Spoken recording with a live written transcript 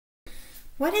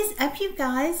What is up, you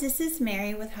guys? This is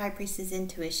Mary with High Priestess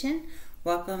Intuition.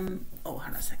 Welcome. Oh, hold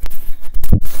on a second.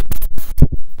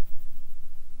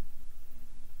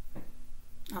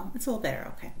 Oh, it's a little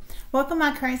better. Okay. Welcome,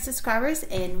 my current subscribers,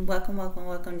 and welcome,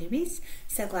 newbies.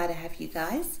 So glad to have you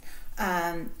guys.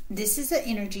 This is an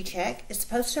energy check. It's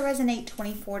supposed to resonate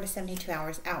 24 to 72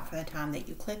 hours out from the time that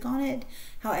you click on it.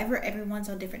 However, everyone's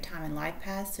on different time and life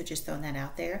paths, so just throwing that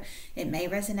out there. It may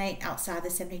resonate outside the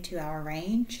 72-hour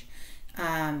range.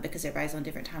 Because everybody's on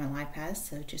different time and life paths,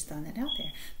 so just throwing that out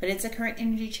there. But it's a current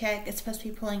energy check. It's supposed to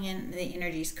be pulling in the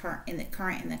energies current in the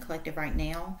collective right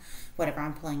now, whatever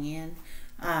I'm pulling in.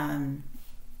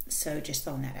 So just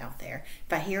throwing that out there.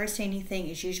 If I hear or see anything,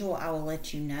 as usual, I will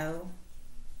let you know.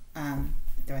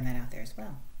 Throwing that out there as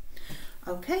well.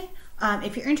 Okay.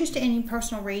 If you're interested in any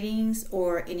personal readings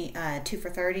or any 2 for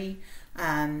 30,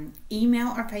 email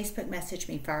or Facebook message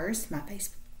me first. My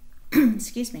Facebook.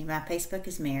 Excuse me, my Facebook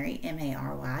is Mary,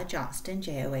 M-A-R-Y, Johnston,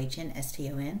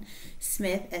 J-O-H-N-S-T-O-N,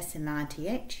 Smith,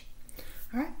 S-M-I-T-H.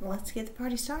 All right, well, let's get the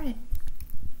party started.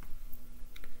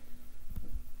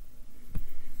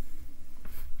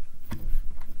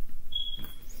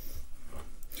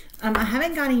 I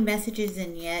haven't got any messages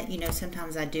in yet. You know,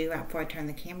 sometimes I do right before I turn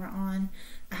the camera on.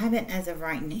 I haven't as of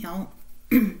right now,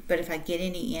 but if I get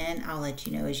any in, I'll let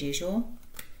you know as usual.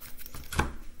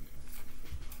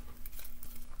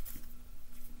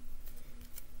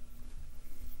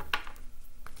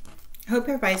 I hope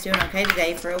everybody's doing okay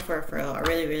today, for real. I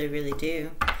really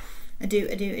do. I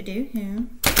do. Yeah.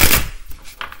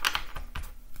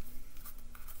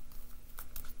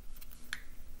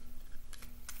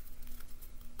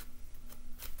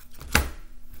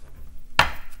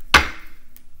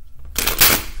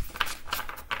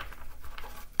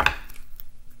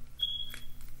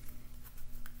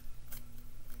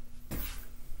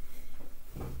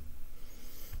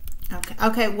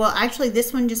 Okay, well, actually,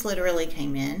 this one just literally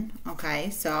came in.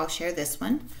 Okay, so I'll share this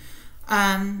one.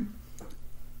 A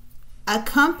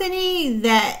company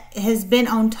that has been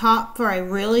on top for a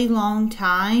really long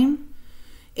time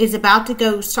is about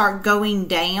to start going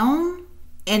down,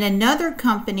 and another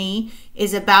company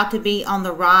is about to be on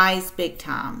the rise big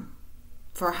time,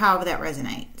 for however that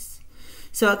resonates.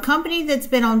 So a company that's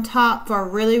been on top for a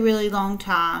really long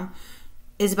time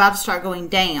is about to start going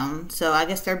down. So I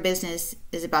guess their business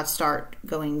is about to start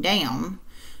going down.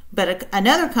 But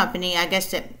another company, I guess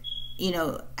that, you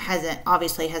know,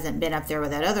 obviously hasn't been up there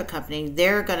with that other company,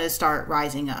 they're going to start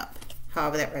rising up,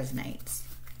 however that resonates.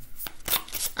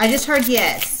 I just heard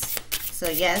yes. So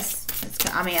yes,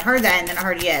 I mean, I heard that and then I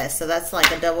heard yes. So that's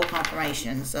like a double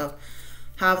confirmation. So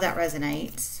however that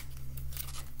resonates.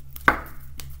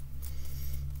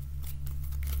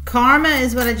 Karma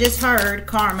is what I just heard,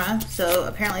 karma. So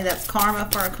apparently that's karma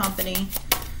for a company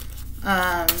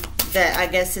that I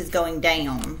guess is going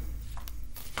down.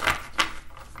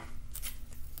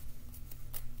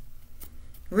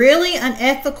 Really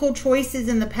unethical choices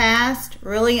in the past.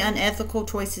 I'm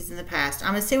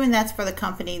assuming that's for the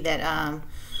company that,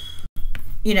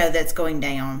 you know, that's going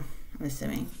down. I'm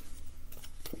assuming.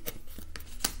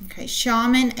 Okay,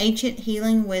 shaman, ancient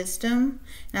healing wisdom.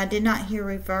 And I did not hear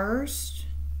reversed.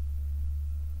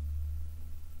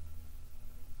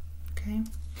 Okay,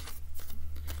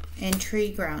 and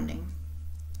tree grounding.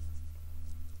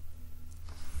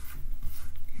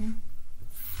 Okay.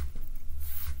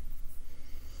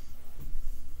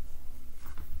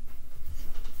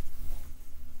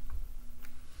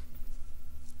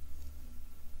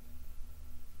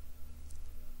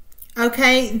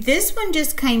 Okay, this one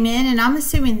just came in, and I'm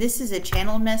assuming this is a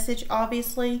channeled message,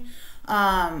 obviously.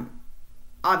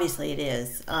 Obviously it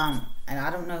is. And I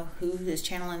don't know who is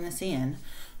channeling this in.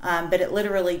 But it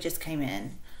literally just came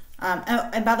in.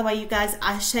 Oh, and by the way, you guys,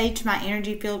 I say to my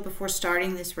energy field before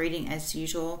starting this reading as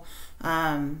usual.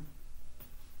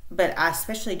 But I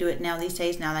especially do it now these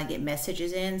days, now that I get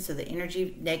messages in. So the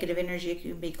negative energy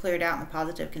can be cleared out and the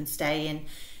positive can stay. And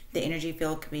the energy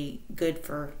field can be good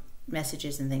for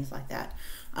messages and things like that.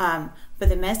 But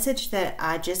the message that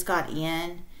I just got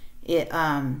in,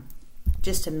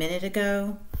 just a minute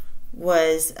ago,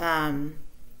 was...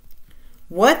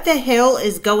 what the hell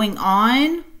is going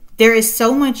on? There is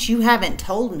so much you haven't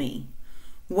told me.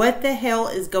 What the hell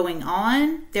is going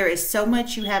on? There is so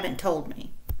much you haven't told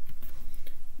me.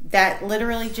 That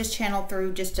literally just channeled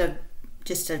through just a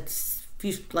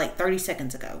few, like 30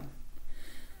 seconds ago.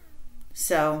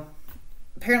 So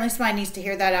apparently somebody needs to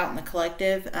hear that out in the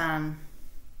collective.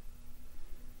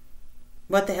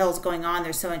 What the hell is going on?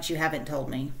 There's so much you haven't told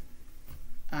me.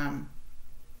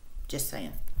 Just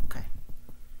saying. Okay.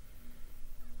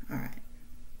 All right.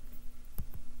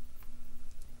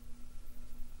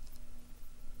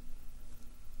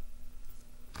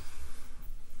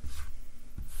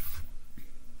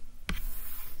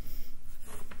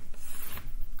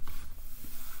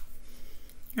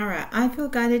 All right, I feel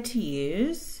guided to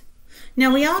use.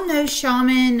 Now, we all know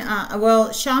shaman,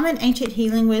 shaman ancient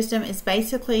healing wisdom is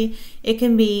basically, it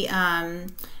can be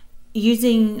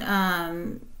using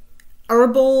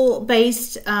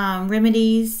herbal-based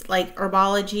remedies like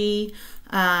herbology,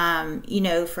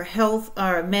 for health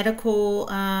or medical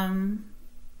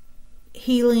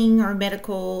healing or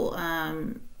medical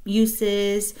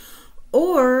uses,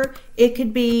 or it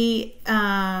could be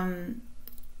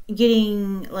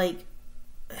getting like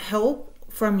help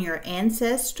from your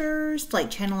ancestors,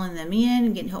 like channeling them in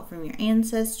and getting help from your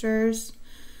ancestors,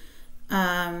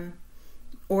 or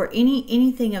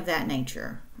anything of that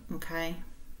nature. Okay,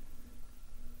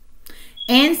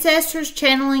 ancestors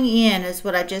channeling in is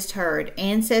what I just heard.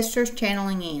 Ancestors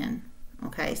channeling in.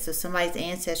 Okay, so somebody's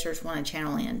ancestors want to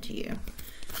channel in to you,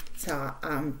 so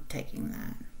I'm taking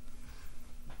that.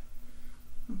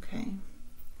 Okay,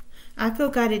 I feel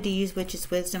guided to use Witch's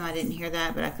Wisdom. I didn't hear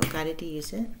that, but I feel guided to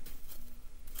use it.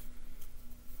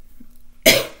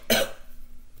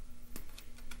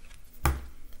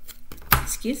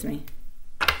 Excuse me.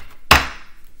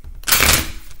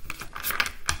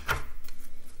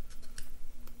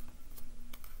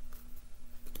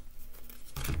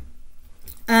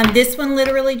 This one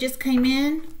literally just came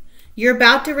in. You're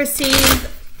about to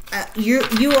receive,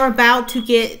 you are about to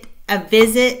get a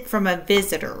visit from a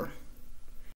visitor.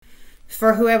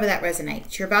 For whoever that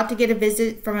resonates. You're about to get a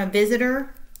visit from a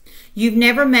visitor. You've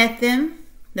never met them.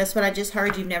 That's what I just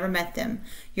heard. You've never met them.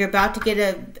 You're about to get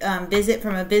a visit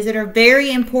from a visitor.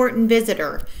 Very important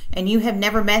visitor. And you have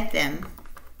never met them.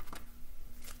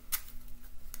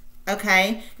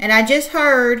 Okay. And I just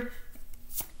heard,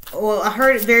 well, I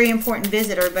heard a very important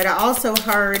visitor, but I also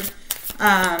heard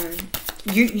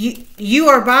you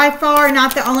are by far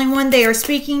not the only one they are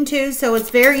speaking to, so it's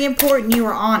very important you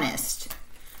are honest.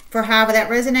 For however that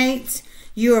resonates,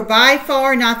 you are by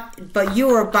far not the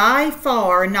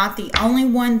only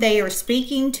one they are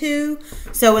speaking to,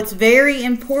 so it's very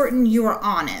important you are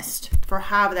honest. For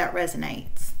however that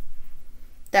resonates.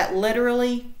 That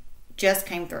literally just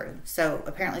came through, so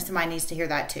apparently somebody needs to hear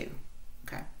that too.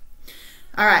 Okay.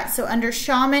 All right, so under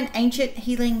Shaman, Ancient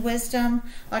Healing Wisdom,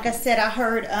 like I said, I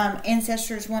heard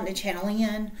ancestors wanting to channel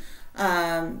in.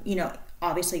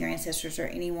 Obviously your ancestors are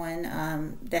anyone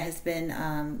that has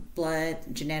been blood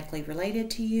genetically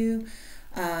related to you,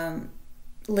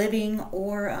 living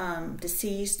or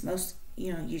deceased, most,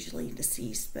 usually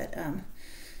deceased, but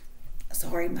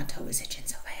sorry, my toe is itching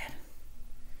so bad.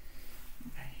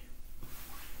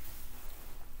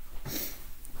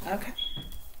 Okay.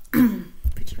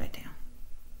 Put you right down.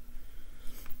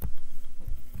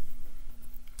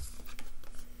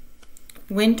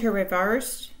 Winter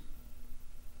reversed.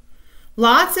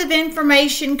 Lots of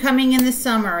information coming in the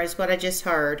summer is what I just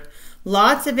heard.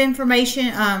 Lots of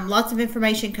information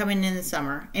coming in the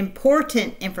summer.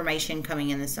 Important information coming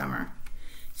in the summer.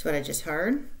 That's what I just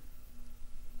heard.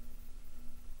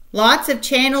 Lots of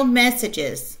channeled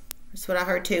messages. That's what I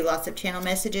heard too. Lots of channeled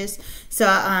messages. So,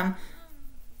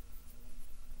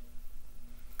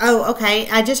 oh, okay.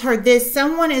 I just heard this.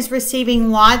 Someone is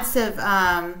receiving lots of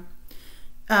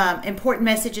important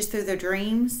messages through their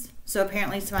dreams. So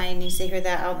apparently somebody needs to hear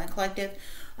that out in the collective.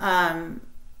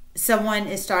 Someone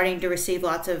is starting to receive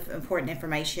lots of important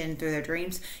information through their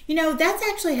dreams. That's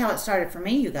actually how it started for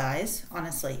me, you guys.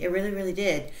 Honestly, it really, really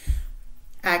did.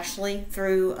 Actually,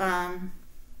 through one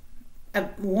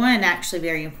actually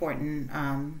very important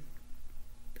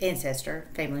ancestor,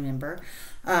 family member,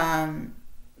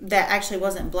 that actually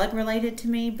wasn't blood related to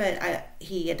me, but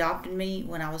he adopted me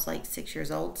when I was like 6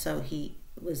 years old, so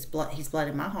he's blood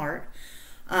in my heart.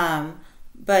 And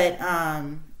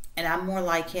I'm more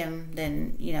like him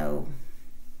than,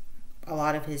 a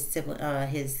lot of his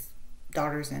his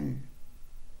daughters and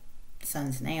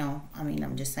sons now. I mean,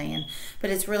 I'm just saying, but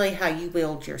it's really how you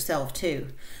build yourself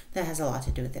too. That has a lot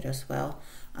to do with it as well.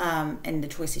 And the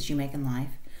choices you make in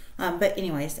life. But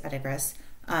anyways, I digress.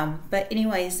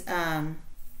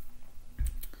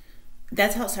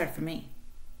 That's how it started for me,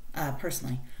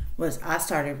 personally, was I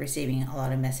started receiving a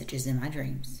lot of messages in my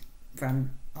dreams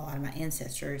from a lot of my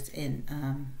ancestors,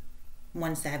 and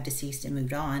ones that have deceased and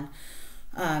moved on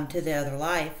to the other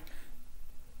life,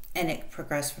 and it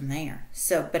progressed from there.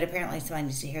 So, but apparently somebody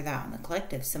needs to hear that on the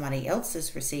collective. Somebody else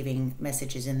is receiving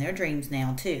messages in their dreams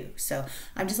now too. So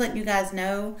I'm just letting you guys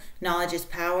know, knowledge is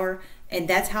power, and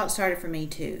that's how it started for me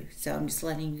too. So I'm just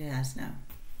letting you guys know.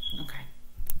 Okay.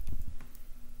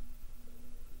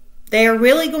 They are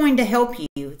really going to help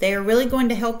you. They are really going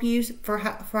to help you for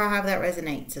how that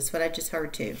resonates. That's what I just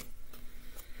heard too.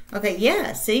 Okay,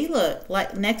 yeah, see, look,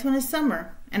 like next one is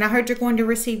summer. And I heard you're going to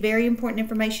receive very important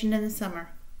information in the summer.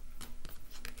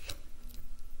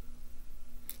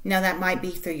 Now, that might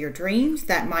be through your dreams.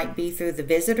 That might be through the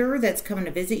visitor that's coming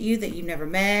to visit you that you've never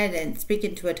met and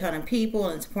speaking to a ton of people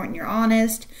and supporting you're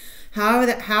honest. However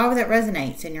that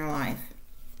resonates in your life.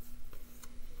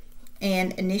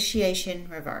 And initiation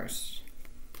reversed.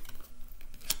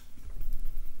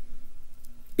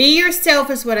 Be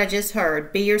yourself is what I just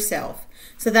heard. Be yourself.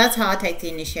 So that's how I take the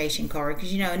initiation card.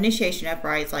 Because, you know, initiation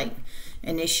upright is like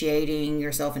initiating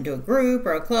yourself into a group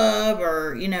or a club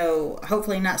or, you know,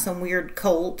 hopefully not some weird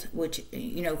cult, which,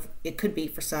 you know, it could be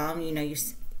for some, you know,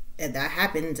 that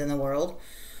happens in the world.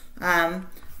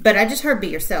 But I just heard be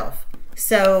yourself.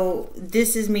 So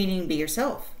this is meaning be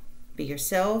yourself. Be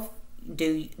yourself.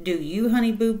 Do you,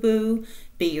 honey boo boo.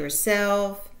 Be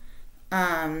yourself.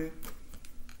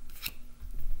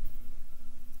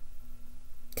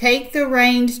 Take the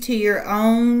reins to your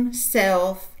own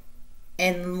self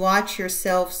and watch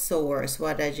yourself soar is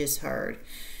what I just heard.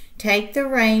 Take the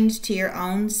reins to your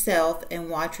own self and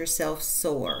watch yourself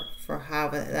soar, for how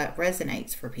that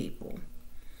resonates for people.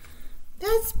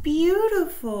 That's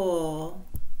beautiful.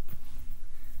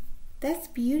 That's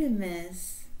beautiful,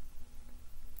 miss.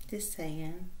 Just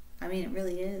saying. I mean, it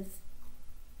really is.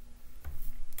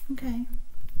 Okay.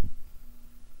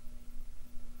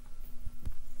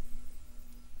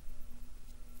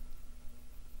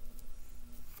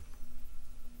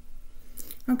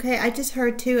 Okay, I just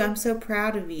heard too, I'm so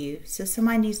proud of you. So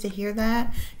somebody needs to hear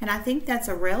that. And I think that's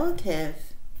a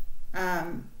relative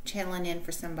channeling in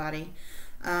for somebody.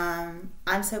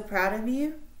 I'm so proud of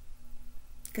you.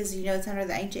 Because, you know, it's under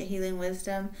the ancient healing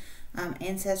wisdom,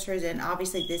 ancestors. And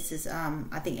obviously this is,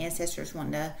 I think ancestors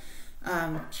want to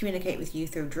communicate with you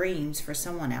through dreams for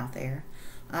someone out there.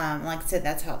 Like I said,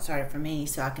 that's how it started for me.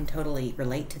 So I can totally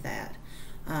relate to that.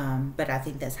 But I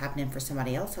think that's happening for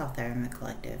somebody else out there in the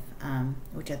collective,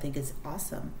 which I think is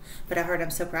awesome. But I heard I'm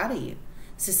so proud of you.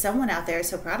 So someone out there is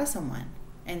so proud of someone,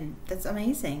 and that's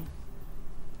amazing.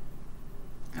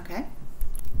 Okay.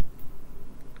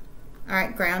 All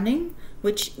right, grounding,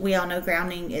 which we all know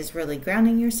grounding is really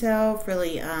grounding yourself,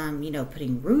 really, you know,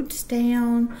 putting roots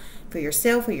down for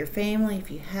yourself or your family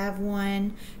if you have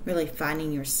one, really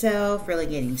finding yourself, really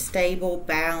getting stable,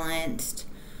 balanced,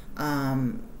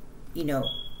 you know,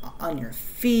 on your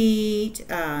feet,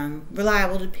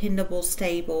 reliable, dependable,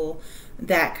 stable,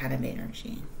 that kind of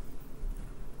energy.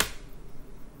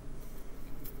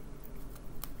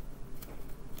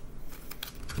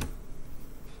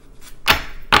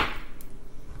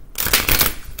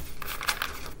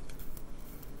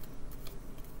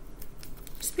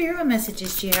 Spirit, what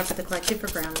messages do you have for the collective for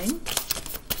grounding?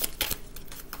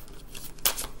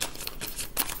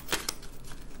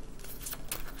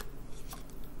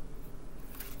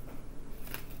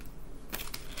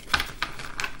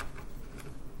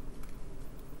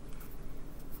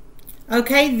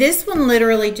 Okay, this one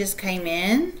literally just came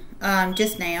in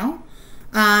just now.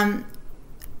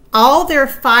 All their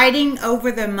fighting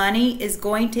over the money is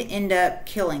going to end up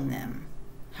killing them.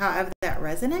 However that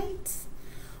resonates.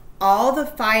 All the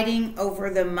fighting over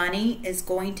the money is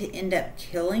going to end up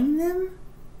killing them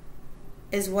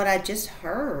is what I just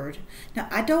heard. Now,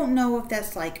 I don't know if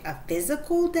that's like a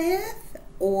physical death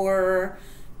or,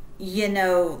 you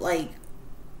know, like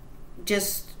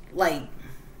just like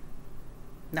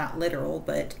not literal,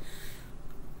 but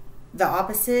the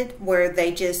opposite, where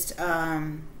they just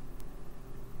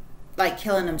like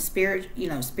killing them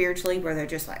spiritually, where they're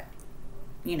just like,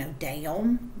 you know,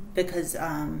 down because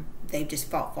they've just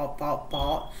fought,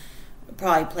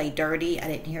 probably played dirty. I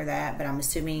didn't hear that, but I'm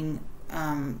assuming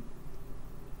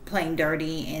playing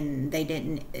dirty, and they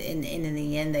didn't, in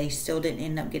the end they still didn't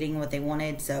end up getting what they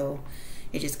wanted, so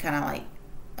it just kind of like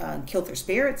killed their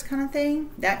spirits kind of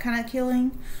thing, that kind of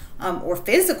killing. Or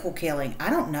physical killing,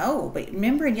 I don't know. But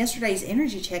remember in yesterday's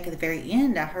energy check at the very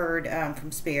end, I heard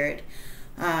from Spirit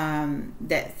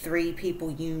that 3 people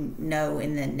you know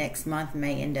in the next month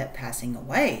may end up passing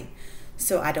away.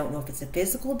 So I don't know if it's a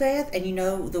physical death. And you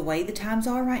know, the way the times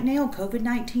are right now,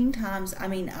 COVID-19 times, I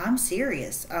mean, I'm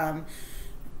serious.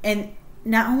 And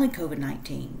not only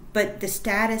COVID-19, but the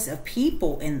status of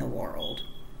people in the world.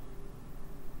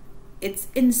 It's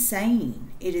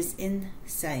insane. It is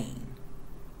insane.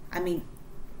 I mean,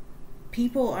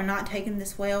 people are not taking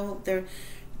this well. They're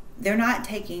not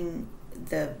taking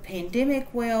the pandemic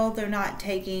well. They're not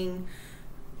taking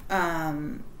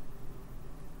that,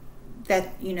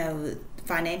 you know,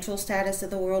 financial status of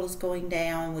the world is going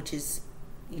down, which is,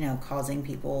 you know, causing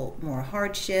people more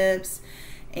hardships,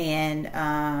 and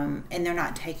they're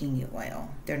not taking it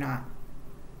well. They're not.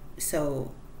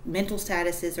 So mental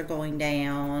statuses are going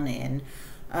down, and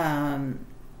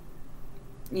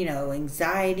you know,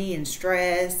 anxiety and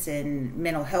stress, and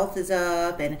mental health is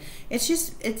up, and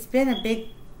it's been a big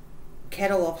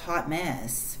kettle of hot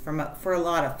mess for a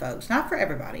lot of folks. Not for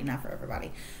everybody,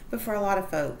 but for a lot of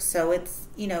folks. So it's,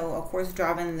 you know, of course,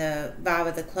 driving the vibe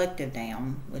of the collective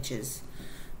down, which is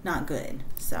not good.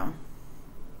 So,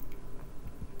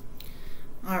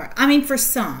 all right. I mean, for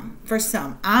some.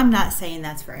 I'm not saying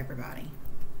that's for everybody.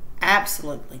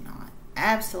 Absolutely not.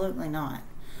 Absolutely not.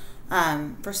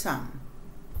 For some.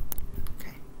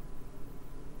 Okay.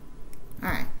 All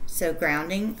right. So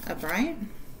grounding upright.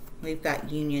 We've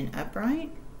got union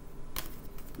upright.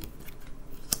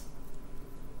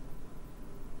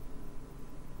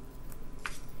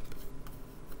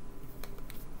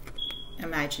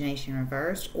 Imagination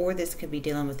reversed, or this could be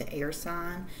dealing with the air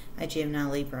sign, a Gemini,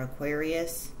 Libra,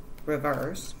 Aquarius,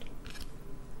 reversed.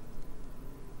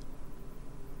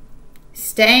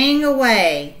 Staying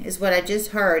away is what I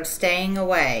just heard, staying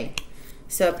away.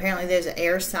 So apparently there's an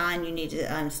air sign you need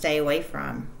to stay away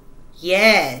from.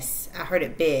 Yes, I heard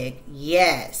it big.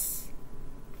 Yes.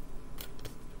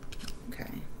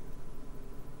 Okay.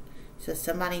 So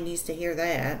somebody needs to hear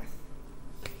that.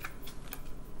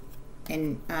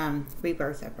 And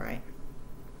rebirth upright.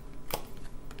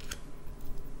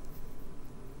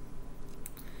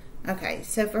 Okay,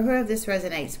 so for whoever this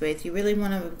resonates with, you really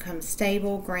want to become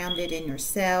stable, grounded in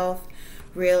yourself,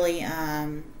 really,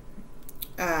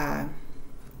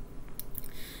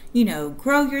 you know,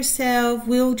 grow yourself,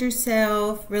 wield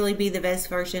yourself, really be the best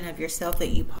version of yourself that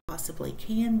you possibly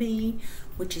can be,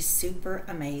 which is super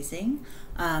amazing.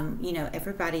 You know,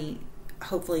 everybody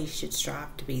hopefully should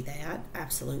strive to be that,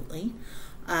 absolutely.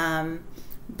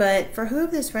 But for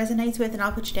whoever this resonates with, and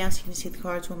I'll put you down so you can see the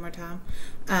cards one more time.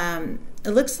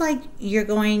 It looks like you're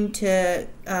going to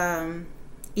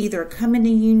either come into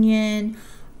union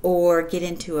or get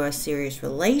into a serious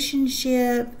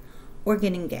relationship or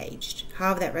get engaged.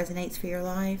 However that resonates for your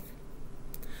life.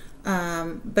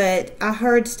 But I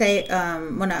heard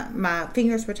when my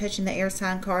fingers were touching the air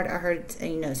sign card, I heard,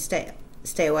 you know, stay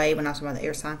away when I was talking about the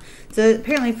air sign. So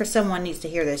apparently for someone needs to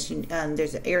hear this,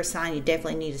 there's an air sign you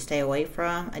definitely need to stay away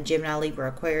from, a Gemini, Libra,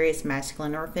 Aquarius,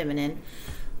 masculine or feminine,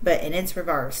 and it's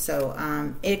reversed.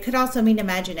 So it could also mean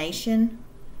imagination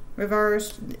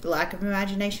reversed, lack of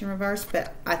imagination reversed,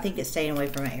 but I think it's staying away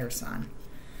from an air sign.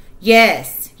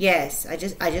 Yes, I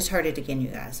just heard it again, you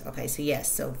guys. Okay, so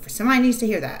yes, so for somebody needs to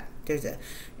hear that.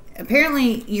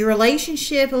 Apparently your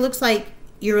relationship, it looks like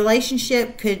your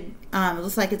relationship could, it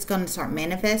looks like it's going to start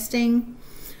manifesting.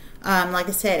 Like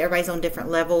I said, everybody's on different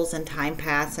levels and time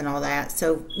paths and all that.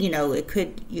 So, you know,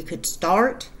 you could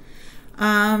start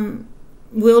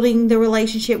wielding the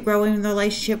relationship, growing the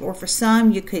relationship, or for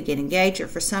some, you could get engaged, or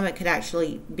for some, it could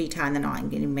actually be tying the knot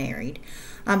and getting married.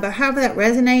 But however that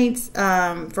resonates,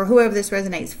 for whoever this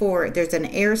resonates for, there's an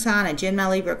air sign, a Gemini,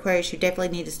 Libra, Aquarius, you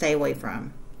definitely need to stay away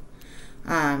from.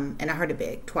 And I heard it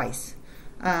big, twice.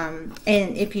 And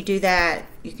if you do that,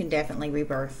 you can definitely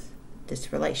rebirth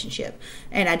this relationship.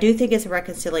 And I do think it's a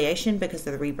reconciliation because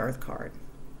of the rebirth card.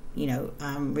 You know,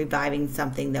 reviving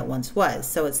something that once was.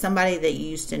 So it's somebody that you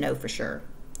used to know for sure.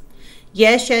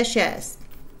 Yes.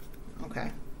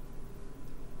 Okay.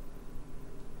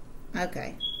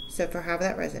 Okay. So for however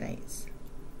that resonates.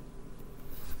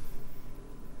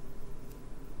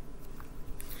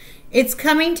 It's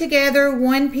coming together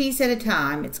one piece at a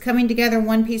time. It's coming together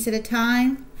one piece at a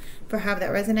time for how that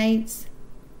resonates.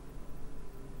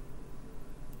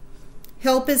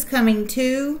 Help is coming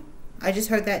too. I just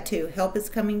heard that too. Help is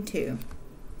coming too.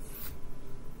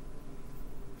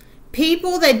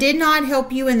 People that did not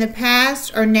help you in the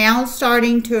past are now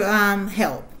starting to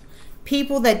help.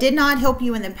 People that did not help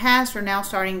you in the past are now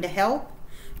starting to help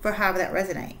for however that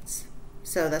resonates.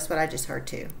 So that's what I just heard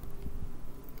too.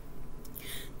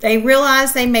 They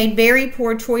realize they made very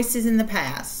poor choices in the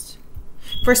past.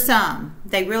 For some,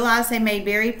 they realize they made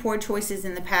very poor choices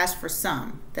in the past for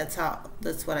some. That's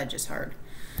what I just heard.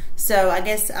 So I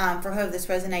guess for whoever this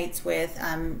resonates with,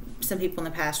 some people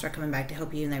in the past are coming back to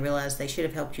help you, and they realize they should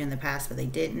have helped you in the past, but they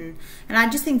didn't. And I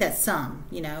just think that's some,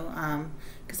 you know,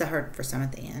 because I heard for some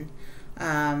at the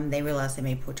end. They realize they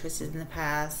made poor choices in the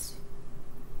past.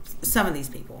 Some of these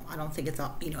people. I don't think it's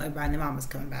all, you know, everybody and their mama's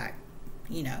coming back,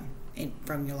 you know,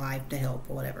 from your life to help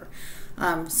or whatever.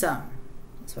 Some.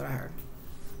 That's what I heard.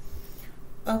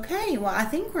 Okay, well, I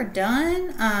think we're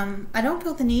done. I don't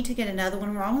feel the need to get another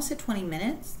one. We're almost at 20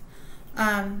 minutes.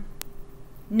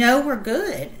 No, we're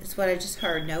good, is what I just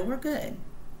heard. No, we're good.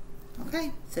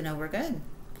 Okay, so no, we're good.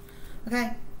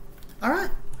 Okay, all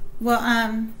right. Well,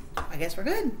 I guess we're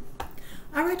good.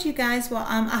 All right, you guys. Well,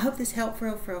 I hope this helped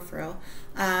for real.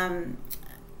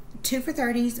 2 for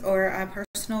 30s or personal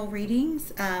personal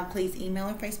readings, please email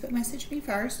or Facebook message me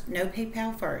first. No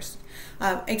PayPal first,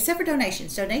 except for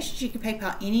donations. Donations you can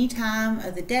PayPal any time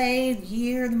of the day, the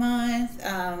year, the month,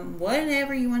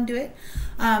 whatever you want to do it.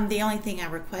 The only thing I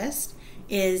request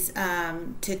is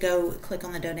to go click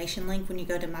on the donation link when you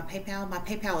go to my PayPal. My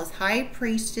PayPal is High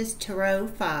Priestess Tarot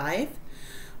 5.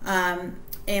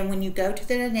 And when you go to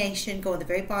the donation, go at the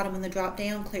very bottom on the drop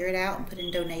down, clear it out, and put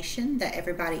in donation, that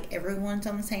everyone's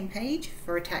on the same page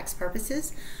for tax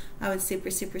purposes. I would super,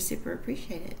 super, super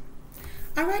appreciate it.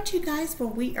 All right, you guys. Well,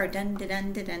 we are done.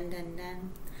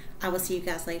 I will see you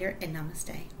guys later, and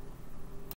namaste.